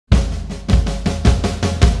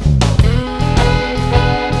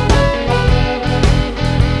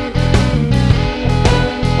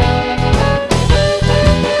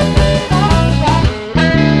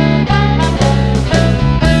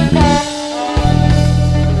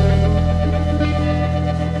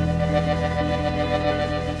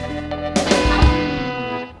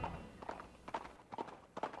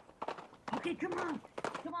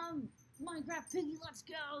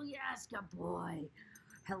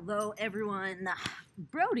Hello, everyone.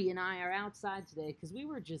 Brody and I are outside today because we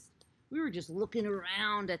were just looking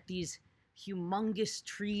around at these humongous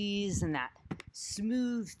trees and that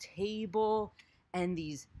smooth table and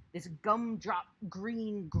this gumdrop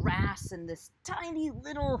green grass and this tiny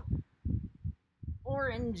little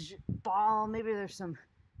orange ball. Maybe there's some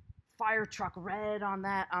fire truck red on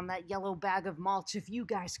that yellow bag of mulch. If you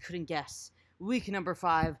guys couldn't guess, week number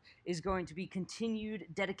 5 is going to be continued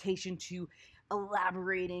dedication to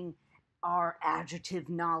elaborating our adjective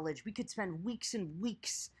knowledge. We could spend weeks and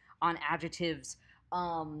weeks on adjectives.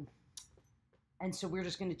 And so we're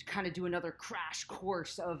just going to kind of do another crash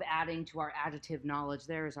course of adding to our adjective knowledge.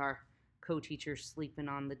 There's our co-teacher sleeping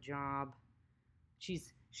on the job.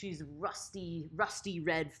 She's rusty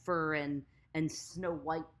red fur and snow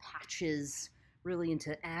white patches. Really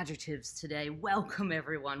into adjectives today. Welcome,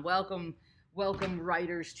 everyone. Welcome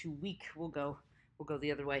writers to week. We'll go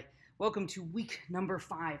the other way. Welcome to week number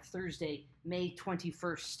 5, Thursday, May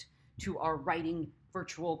 21st, to our writing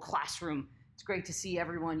virtual classroom. It's great to see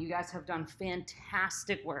everyone. You guys have done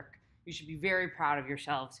fantastic work. You should be very proud of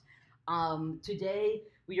yourselves. Today,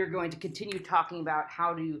 we are going to continue talking about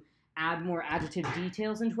how to add more adjective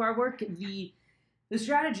details into our work. The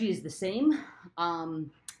strategy is the same.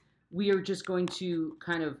 We are just going to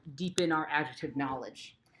kind of deepen our adjective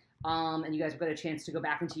knowledge. And you guys have got a chance to go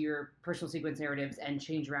back into your personal sequence narratives and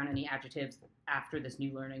change around any adjectives after this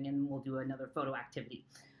new learning, and we'll do another photo activity.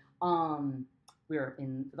 We're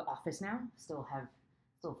in the office now, still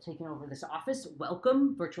taking over this office.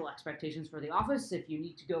 Welcome, virtual expectations for the office. If you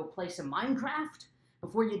need to go play some Minecraft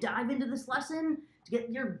before you dive into this lesson to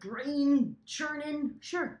get your brain churning,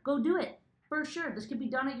 sure, go do it, for sure. This can be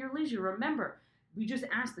done at your leisure. Remember, we just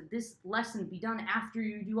asked that this lesson be done after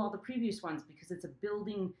you do all the previous ones because it's a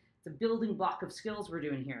building block of skills we're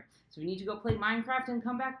doing here. So if you need to go play Minecraft and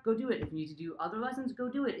come back, go do it. If you need to do other lessons, go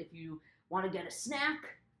do it. If you want to get a snack,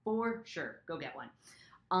 for sure, go get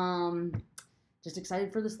one. Just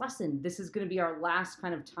excited for this lesson. This is going to be our last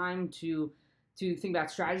kind of time to think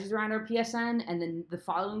about strategies around our PSN, and then the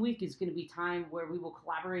following week is going to be time where we will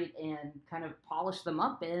collaborate and kind of polish them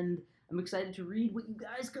up, and I'm excited to read what you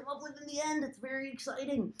guys come up with in the end. It's very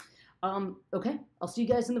exciting. Okay, I'll see you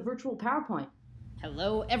guys in the virtual PowerPoint.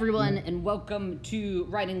 Hello, everyone, and welcome to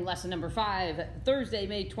writing lesson number 5, Thursday,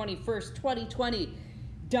 May 21st, 2020.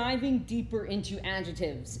 Diving deeper into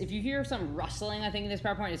adjectives. If you hear some rustling, I think, in this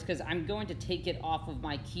PowerPoint, it's because I'm going to take it off of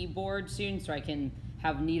my keyboard soon so I can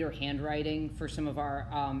have neater handwriting for some of our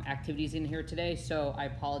activities in here today. So I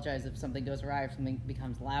apologize if something goes awry, if something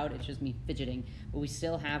becomes loud. It's just me fidgeting. But we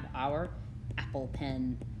still have our Apple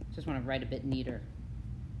Pen. Just want to write a bit neater.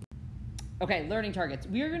 Okay, learning targets.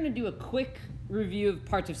 We are going to do a quick review of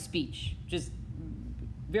parts of speech. Just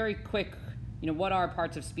very quick, what are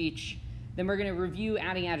parts of speech? Then we're going to review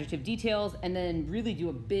adding adjective details and then really do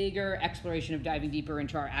a bigger exploration of diving deeper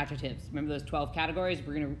into our adjectives. Remember those 12 categories?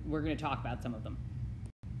 We're going to talk about some of them.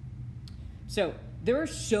 So there are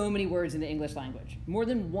so many words in the English language. More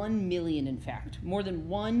than 1 million, in fact. More than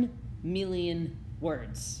 1 million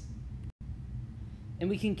words. And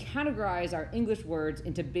we can categorize our English words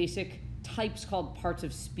into basic types called parts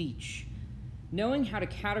of speech. Knowing how to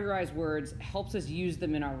categorize words helps us use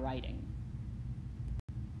them in our writing.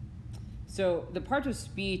 So the parts of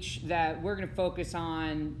speech that we're going to focus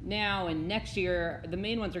on now and next year, the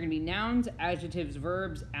main ones are going to be nouns, adjectives,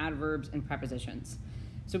 verbs, adverbs, and prepositions.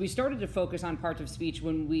 So we started to focus on parts of speech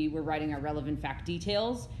when we were writing our relevant fact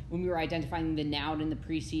details, when we were identifying the noun in the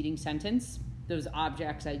preceding sentence, those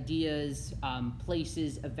objects, ideas,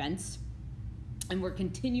 places, events. And we're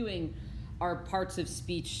continuing our parts of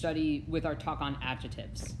speech study with our talk on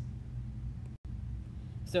adjectives.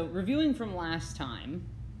 So reviewing from last time,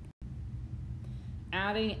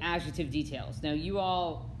 adding adjective details. Now you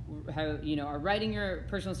all are writing your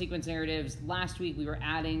personal sequence narratives. Last week we were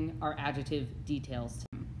adding our adjective details.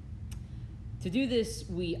 To do this,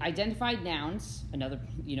 we identified nouns,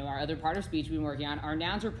 our other part of speech we've been working on. Our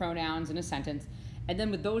nouns are pronouns in a sentence. And then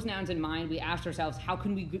with those nouns in mind, we asked ourselves, how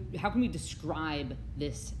can we describe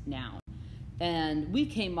this noun? And we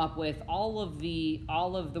came up with all of the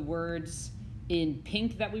words in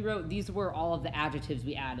pink that we wrote. These were all of the adjectives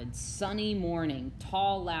we added. Sunny morning,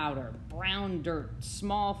 tall louder, brown dirt,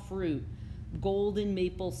 small fruit, golden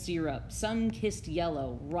maple syrup, sun-kissed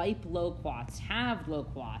yellow, ripe loquats, halved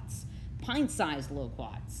loquats, pint-sized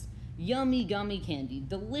loquats, yummy gummy candy,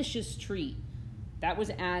 delicious treat. That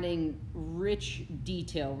was adding rich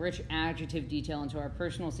detail, rich adjective detail into our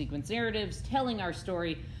personal sequence narratives, telling our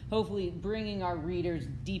story, hopefully bringing our readers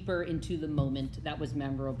deeper into the moment that was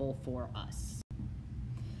memorable for us.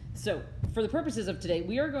 So for the purposes of today,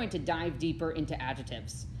 we are going to dive deeper into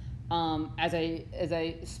adjectives. As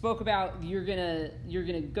I spoke about, you're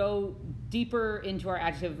gonna go deeper into our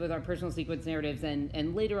adjective with our personal sequence narratives,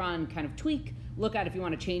 and later on kind of look at if you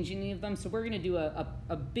want to change any of them. So we're gonna do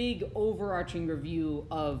a big overarching review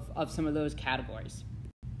of some of those categories.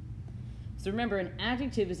 So remember, an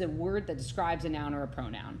adjective is a word that describes a noun or a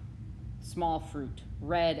pronoun. Small fruit,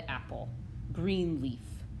 red apple, green leaf,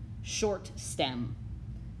 short stem,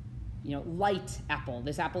 light apple.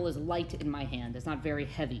 This apple is light in my hand. It's not very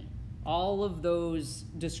heavy. All of those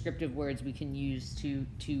descriptive words we can use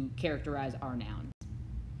to characterize our nouns.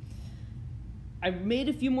 I made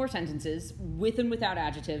a few more sentences with and without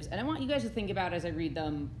adjectives, and I want you guys to think about as I read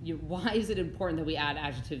them, why is it important that we add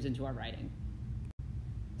adjectives into our writing?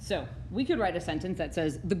 So we could write a sentence that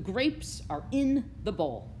says, the grapes are in the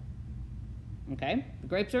bowl. Okay, the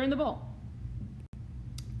grapes are in the bowl.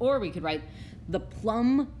 Or we could write, the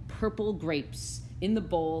plum purple grapes in the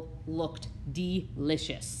bowl looked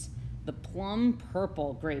delicious. The plum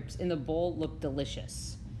purple grapes in the bowl look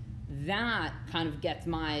delicious. That kind of gets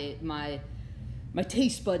my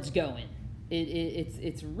taste buds going.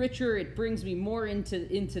 It's richer. It brings me more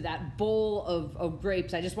into that bowl of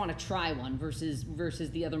grapes. I just want to try one versus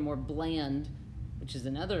the other more bland, which is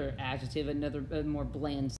another adjective, another more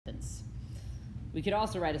bland sentence. We could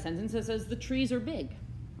also write a sentence that says the trees are big.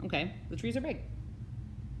 Okay, the trees are big.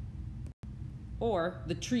 Or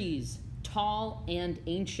the trees, tall and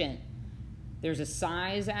ancient. There's a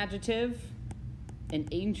size adjective, and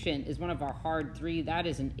ancient is one of our hard three. That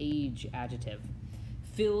is an age adjective.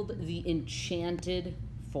 Filled the enchanted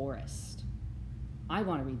forest. I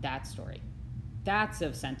want to read that story. That's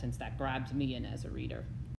a sentence that grabbed me in as a reader.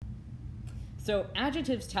 So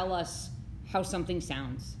adjectives tell us how something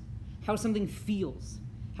sounds, how something feels,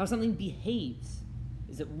 how something behaves.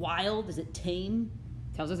 Is it wild? Is it tame?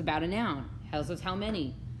 Tells us about a noun. Tells us how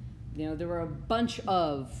many. There were a bunch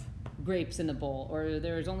of grapes in the bowl, or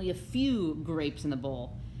there's only a few grapes in the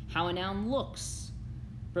bowl. How a noun looks.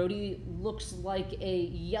 Brody looks like a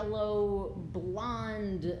yellow,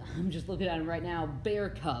 blonde, I'm just looking at him right now, bear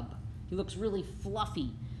cub. He looks really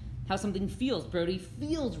fluffy. How something feels. Brody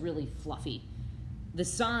feels really fluffy. The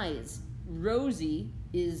size. Rosie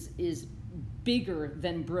is bigger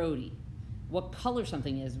than Brody. What color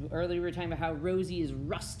something is. Earlier we were talking about how Rosie is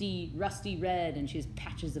rusty red, and she has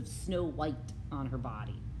patches of snow white on her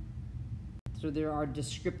body. So there are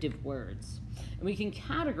descriptive words. And we can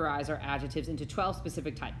categorize our adjectives into 12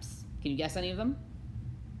 specific types. Can you guess any of them?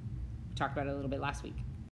 We talked about it a little bit last week.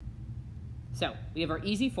 So we have our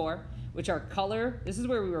easy four, which are color. This is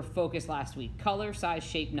where we were focused last week. Color, size,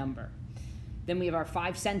 shape, number. Then we have our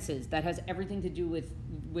 5 senses. That has everything to do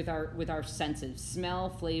with our senses. Smell,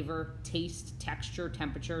 flavor, taste, texture,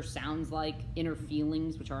 temperature, sounds like, inner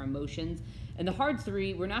feelings, which are emotions. And the hard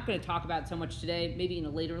 3, we're not going to talk about so much today, maybe in a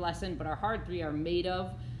later lesson, but our hard 3 are made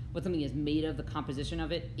of, what something is made of, the composition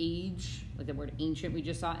of it, age, like the word ancient we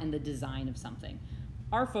just saw, and the design of something.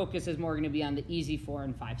 Our focus is more going to be on the easy 4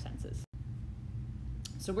 and 5 senses.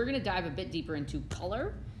 So we're going to dive a bit deeper into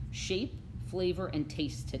color, shape, flavor, and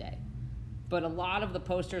taste today. But a lot of the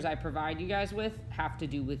posters I provide you guys with have to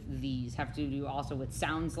do with these, have to do also with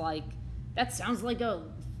sounds like. That sounds like a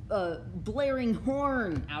blaring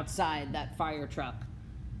horn outside that fire truck.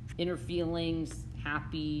 Inner feelings,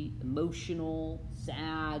 happy, emotional,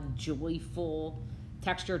 sad, joyful,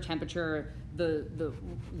 texture, temperature,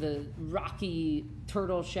 the rocky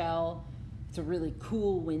turtle shell. It's a really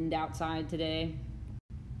cool wind outside today.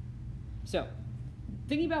 So,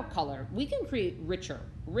 thinking about color, we can create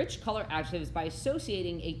rich color adjectives by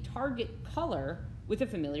associating a target color with a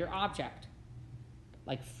familiar object,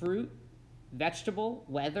 like fruit, vegetable,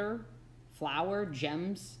 weather, flower,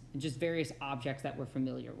 gems, and just various objects that we're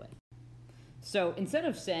familiar with. So instead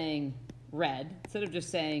of saying red, instead of just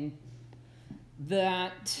saying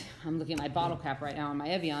that, I'm looking at my bottle cap right now on my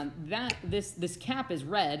Evian, that this cap is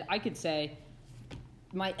red, I could say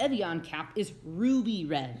my Evian cap is ruby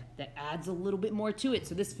red. That adds a little bit more to it.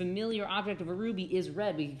 So this familiar object of a ruby is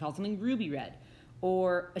red. We could call something ruby red.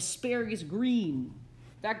 Or asparagus green.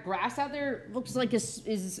 That grass out there looks like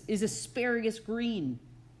is asparagus green.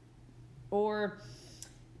 Or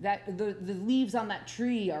that the leaves on that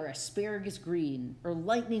tree are asparagus green. Or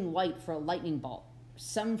lightning white for a lightning bolt.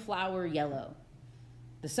 Sunflower yellow.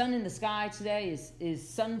 The sun in the sky today is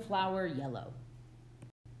sunflower yellow.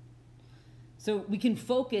 So we can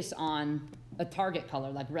focus on a target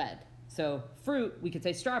color like red. So fruit, we could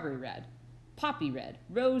say strawberry red, poppy red,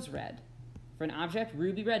 rose red. For an object,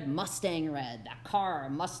 ruby red, Mustang red. That car,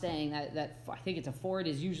 a Mustang, that I think it's a Ford,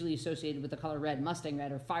 is usually associated with the color red, Mustang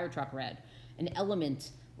red, or fire truck red. An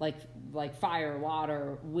element like fire,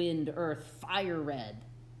 water, wind, earth, fire red.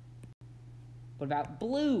 What about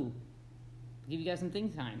blue? I'll give you guys some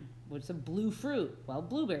think time. What's a blue fruit? Well,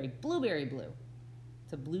 blueberry blue.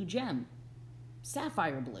 It's a blue gem.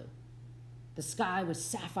 Sapphire blue. The sky was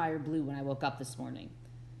sapphire blue when I woke up this morning.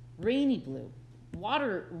 Rainy blue.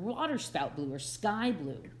 Water spout blue or sky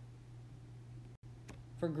blue.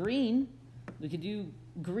 For green, we could do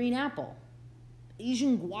green apple,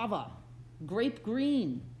 Asian guava, grape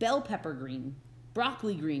green, bell pepper green,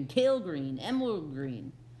 broccoli green, kale green, emerald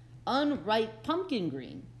green, unripe pumpkin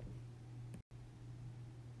green.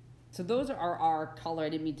 So those are our color. I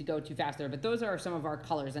didn't mean to go too fast there, but those are some of our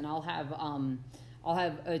colors, and I'll have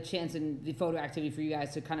a chance in the photo activity for you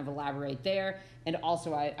guys to kind of elaborate there. And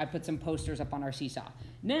also I put some posters up on our seesaw.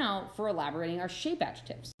 Now for elaborating our shape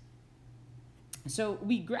adjectives. So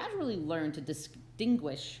we gradually learn to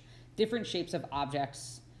distinguish different shapes of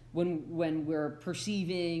objects when we're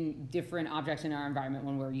perceiving different objects in our environment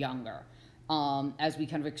when we're younger, as we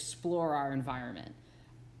kind of explore our environment.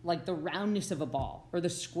 Like the roundness of a ball or the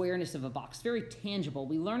squareness of a box, very tangible.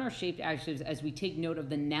 We learn our shaped adjectives as we take note of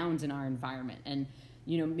the nouns in our environment. And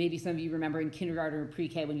maybe some of you remember in kindergarten or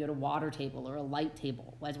pre-K when you had a water table or a light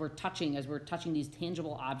table. As we're touching these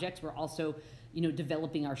tangible objects, we're also,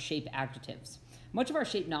 developing our shape adjectives. Much of our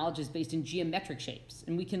shape knowledge is based in geometric shapes,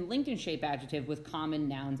 and we can link in shape adjective with common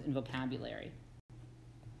nouns and vocabulary.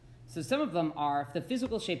 So some of them are, if the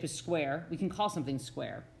physical shape is square, we can call something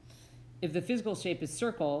square. If the physical shape is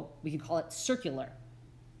circle, we can call it circular.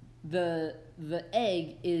 The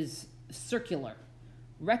egg is circular.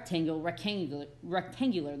 Rectangular.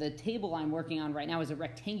 The table I'm working on right now is a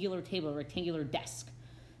rectangular table, a rectangular desk.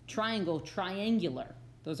 Triangle, triangular.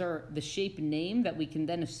 Those are the shape name that we can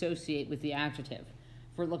then associate with the adjective.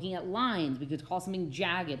 If we're looking at lines, we could call something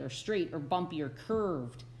jagged or straight or bumpy or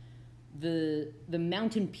curved. The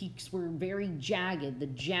mountain peaks were very jagged. The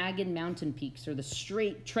jagged mountain peaks, or the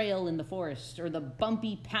straight trail in the forest, or the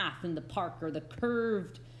bumpy path in the park, or the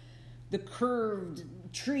curved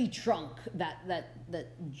tree trunk that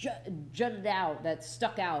jutted out, that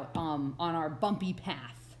stuck out on our bumpy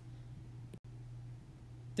path.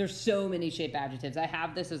 There's so many shape adjectives. I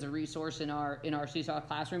have this as a resource in our Seesaw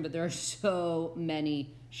classroom, but there are so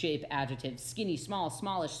many shape adjectives. Skinny, small,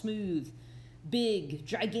 smallish, smooth, big,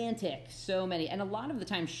 gigantic, so many. And a lot of the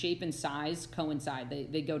time shape and size coincide.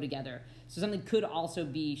 They go together. So something could also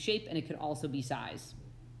be shape and it could also be size.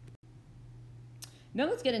 Now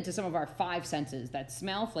let's get into some of our five senses. That's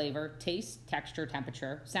smell, flavor, taste, texture,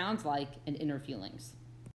 temperature, sounds like, and inner feelings.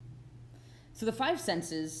 So the five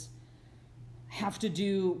senses have to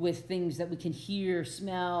do with things that we can hear,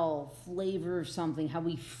 smell, flavor of something, how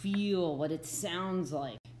we feel, what it sounds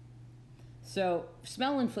like. So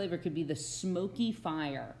smell and flavor could be the smoky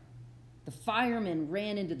fire. The fireman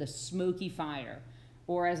ran into the smoky fire.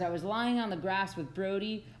 Or as I was lying on the grass with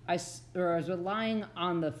Brody, lying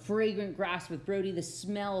on the fragrant grass with Brody, the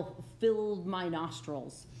smell filled my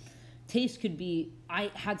nostrils. Taste could be,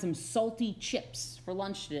 I had some salty chips for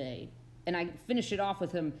lunch today, and I finished it off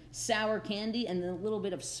with some sour candy and then a little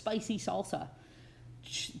bit of spicy salsa.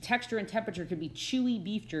 Texture and temperature could be chewy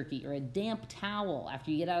beef jerky or a damp towel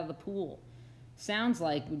after you get out of the pool. Sounds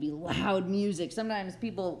like would be loud music. Sometimes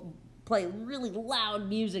people play really loud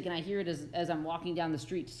music and I hear it as I'm walking down the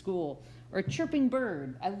street to school. Or a chirping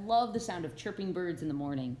bird. I love the sound of chirping birds in the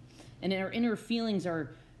morning. And our inner feelings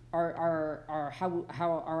are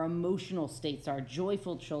how our emotional states are.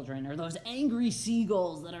 Joyful children, or those angry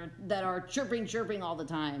seagulls that are chirping all the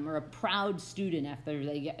time, or a proud student after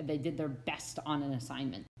they did their best on an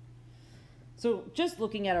assignment. So just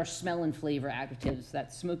looking at our smell and flavor adjectives,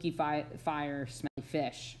 that smoky fire, smelly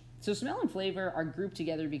fish. So smell and flavor are grouped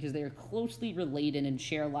together because they are closely related and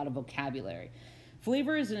share a lot of vocabulary.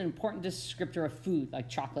 Flavor is an important descriptor of food, like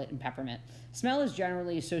chocolate and peppermint. Smell is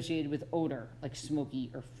generally associated with odor, like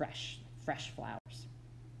smoky or fresh flowers.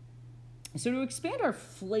 So to expand our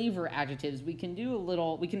flavor adjectives, we can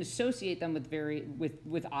associate them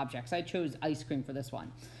with objects. I chose ice cream for this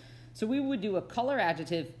one. So we would do a color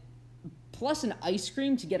adjective plus an ice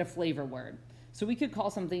cream to get a flavor word. So we could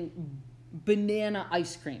call something banana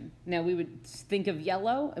ice cream. Now we would think of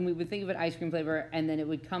yellow and we would think of an ice cream flavor and then it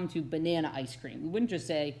would come to banana ice cream. We wouldn't just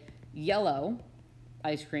say yellow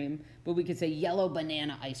ice cream, but we could say yellow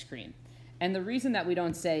banana ice cream. And the reason that we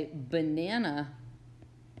don't say banana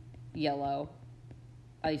yellow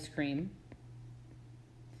ice cream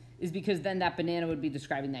is because then that banana would be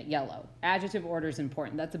describing that yellow. Adjective order is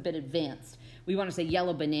important. That's a bit advanced. We want to say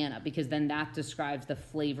yellow banana because then that describes the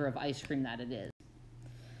flavor of ice cream that it is.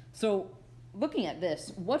 So looking at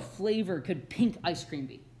this, what flavor could pink ice cream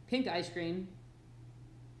be? Pink ice cream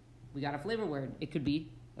We got a flavor word. It could be,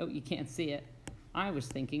 oh, you can't see it. I was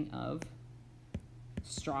thinking of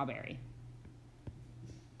strawberry.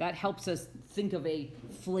 That helps us think of a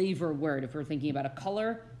flavor word. If we're thinking about a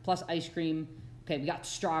color plus ice cream, okay, we got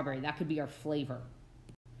strawberry. That could be our flavor.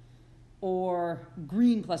 Or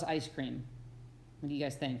green plus ice cream. What do you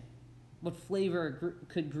guys think? What flavor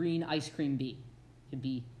could green ice cream be? It could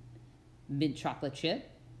be mint chocolate chip,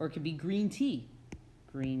 or it could be green tea.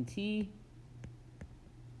 Green tea,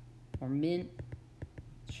 or mint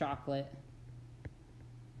chocolate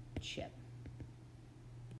chip.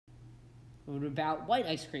 What about white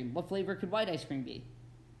ice cream? What flavor could white ice cream be?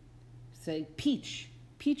 Say peach.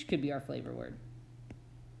 Peach could be our flavor word.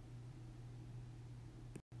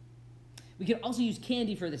 We could also use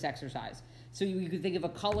candy for this exercise. So you could think of a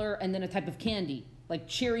color and then a type of candy, like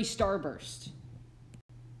cherry starburst.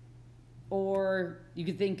 Or you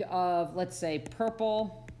could think of, let's say,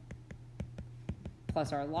 purple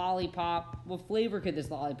plus our lollipop. What flavor could this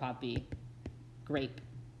lollipop be? Grape.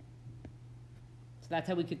 So that's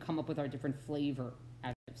how we could come up with our different flavor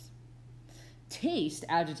adjectives. Taste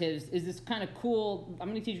adjectives is this kind of cool, I'm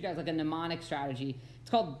going to teach you guys like a mnemonic strategy. It's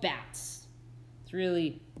called BATS. It's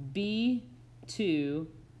really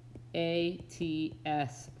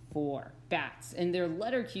B2ATS4, BATS. And they're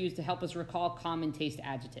letter cues to help us recall common taste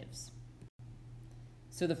adjectives.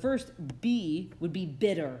 So the first B would be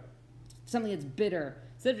bitter, something that's bitter.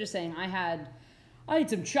 Instead of just saying, I had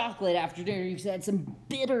some chocolate after dinner, you said some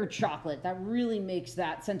bitter chocolate. That really makes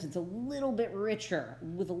that sentence a little bit richer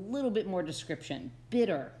with a little bit more description.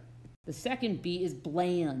 Bitter. The second B is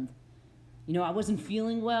bland. You know, I wasn't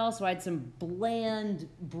feeling well, so I had some bland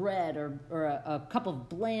bread or a cup of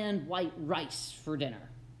bland white rice for dinner.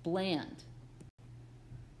 Bland.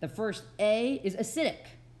 The first A is acidic,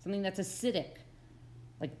 something that's acidic.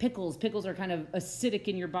 Like pickles. Pickles are kind of acidic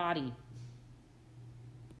in your body.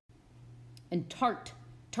 And tart.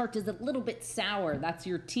 Tart is a little bit sour. That's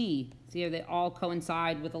your T. See how they all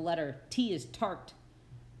coincide with a letter. T is tart.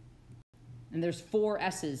 And there's 4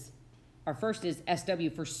 S's. Our first is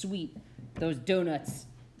SW for sweet. Those donuts,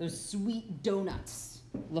 those sweet donuts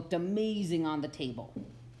looked amazing on the table.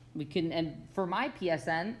 And for my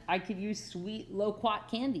PSN, I could use sweet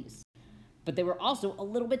loquat candies. But they were also a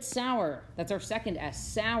little bit sour. That's our second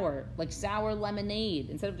S, sour, like sour lemonade.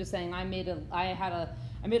 Instead of just saying I made a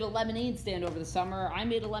lemonade stand over the summer. I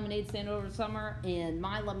made a lemonade stand over the summer, and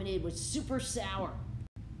my lemonade was super sour.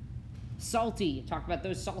 Salty. Talked about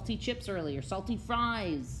those salty chips earlier. Salty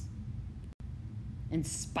fries. And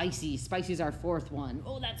spicy. Spicy is our 4th one.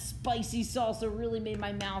 Oh, that spicy salsa really made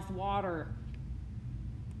my mouth water.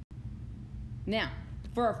 Now,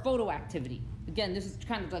 for our photo activity. Again, this is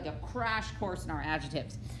kind of like a crash course in our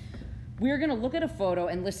adjectives. We're going to look at a photo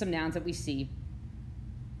and list some nouns that we see.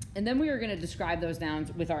 And then we are going to describe those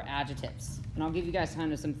nouns with our adjectives. And I'll give you guys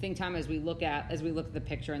kind of some think time as we look at the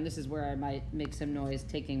picture. And this is where I might make some noise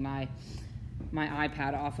taking my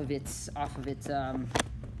iPad off of its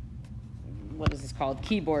what is this called?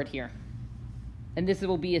 Keyboard here. And this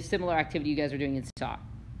will be a similar activity you guys are doing in Seesaw.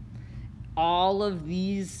 All of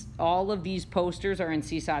these posters are in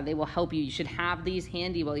Seesaw. They will help you. You should have these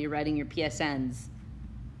handy while you're writing your PSNs.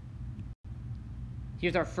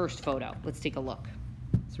 Here's our first photo. Let's take a look.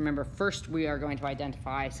 So remember, first we are going to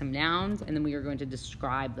identify some nouns, and then we are going to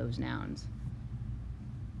describe those nouns.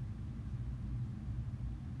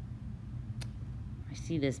 I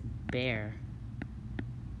see this bear.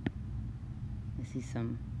 I see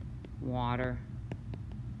some water,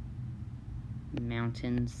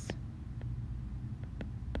 mountains.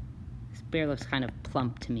 This bear looks kind of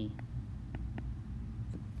plump to me.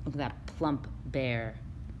 Look at that plump bear.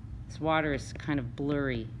 This water is kind of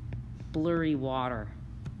blurry water.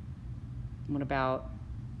 What about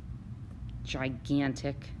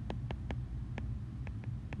gigantic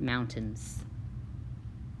mountains?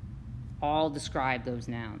 All describe those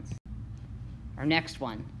nouns. Our next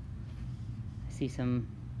one. I see some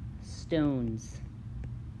stones,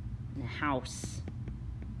 and a house,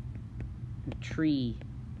 and a tree.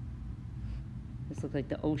 This looks like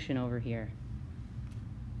the ocean over here.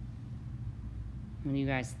 What do you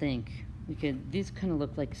guys think? These kind of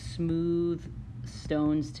look like smooth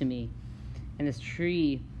stones to me. And this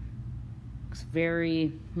tree looks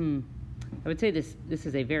very, I would say this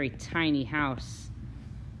is a very tiny house.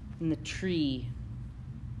 And the tree,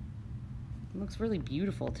 it looks really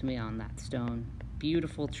beautiful to me on that stone.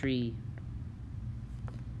 Beautiful tree.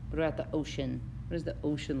 What about the ocean? What does the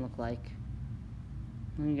ocean look like?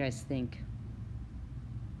 What do you guys think?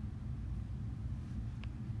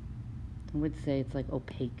 I would say it's like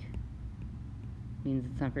opaque. Means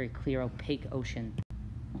it's not very clear. Opaque ocean.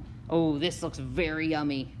 Oh, this looks very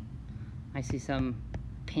yummy. I see some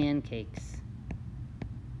pancakes,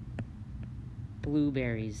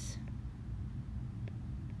 blueberries.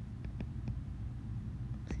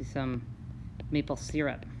 I see some maple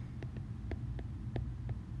syrup.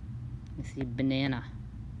 I see banana.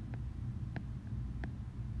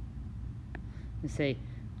 I say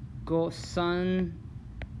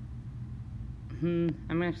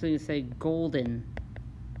I'm actually going to say golden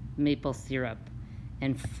maple syrup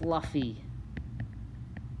and fluffy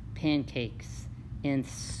pancakes and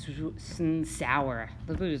sour.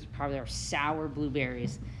 Those probably are sour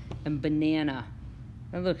blueberries and banana.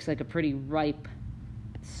 That looks like a pretty ripe,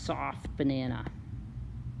 soft banana.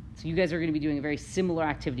 So you guys are going to be doing a very similar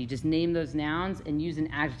activity. Just name those nouns and use an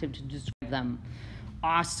adjective to describe them.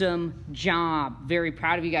 Awesome job. Very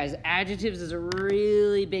proud of you guys. Adjectives is a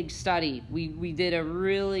really big study. We did a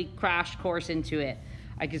really crash course into it.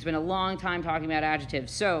 I could spend a long time talking about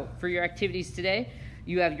adjectives. So for your activities today,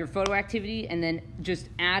 you have your photo activity and then just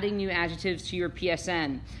adding new adjectives to your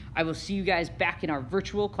PSN. I will see you guys back in our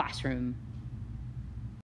virtual classroom.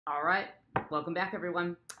 All right. Welcome back,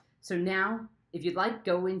 everyone. So now, if you'd like,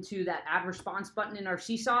 go into that add response button in our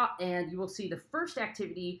Seesaw and you will see the first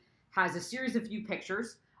activity has a series of few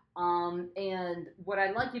pictures. And what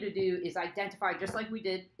I'd like you to do is identify, just like we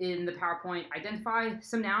did in the PowerPoint, identify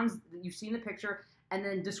some nouns that you see in the picture and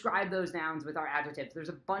then describe those nouns with our adjectives. There's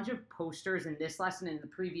a bunch of posters in this lesson and in the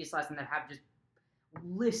previous lesson that have just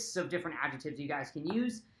lists of different adjectives you guys can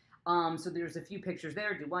use. So there's a few pictures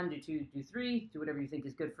there. Do 1, do 2, do 3, do whatever you think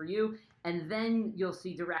is good for you. And then you'll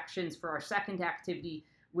see directions for our second activity,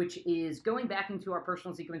 which is going back into our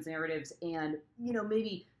personal sequence narratives and,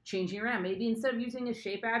 maybe changing around. Maybe instead of using a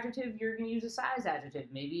shape adjective, you're going to use a size adjective.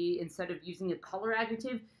 Maybe instead of using a color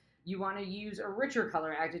adjective, you want to use a richer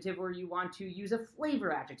color adjective, or you want to use a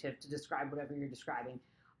flavor adjective to describe whatever you're describing.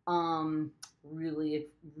 Really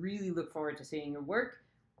look forward to seeing your work.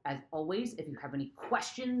 As always, if you have any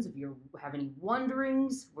questions, if you have any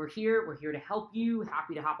wonderings, we're here. We're here to help you.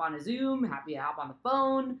 Happy to hop on a Zoom, happy to hop on the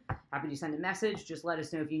phone, happy to send a message. Just let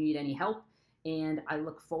us know if you need any help. And I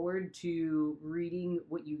look forward to reading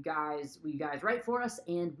what you guys write for us.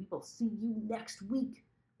 And we will see you next week.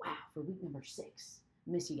 Wow, for week number 6.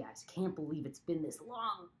 Miss you guys. Can't believe it's been this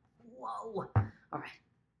long. Whoa. All right.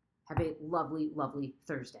 Have a lovely, lovely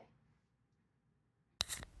Thursday.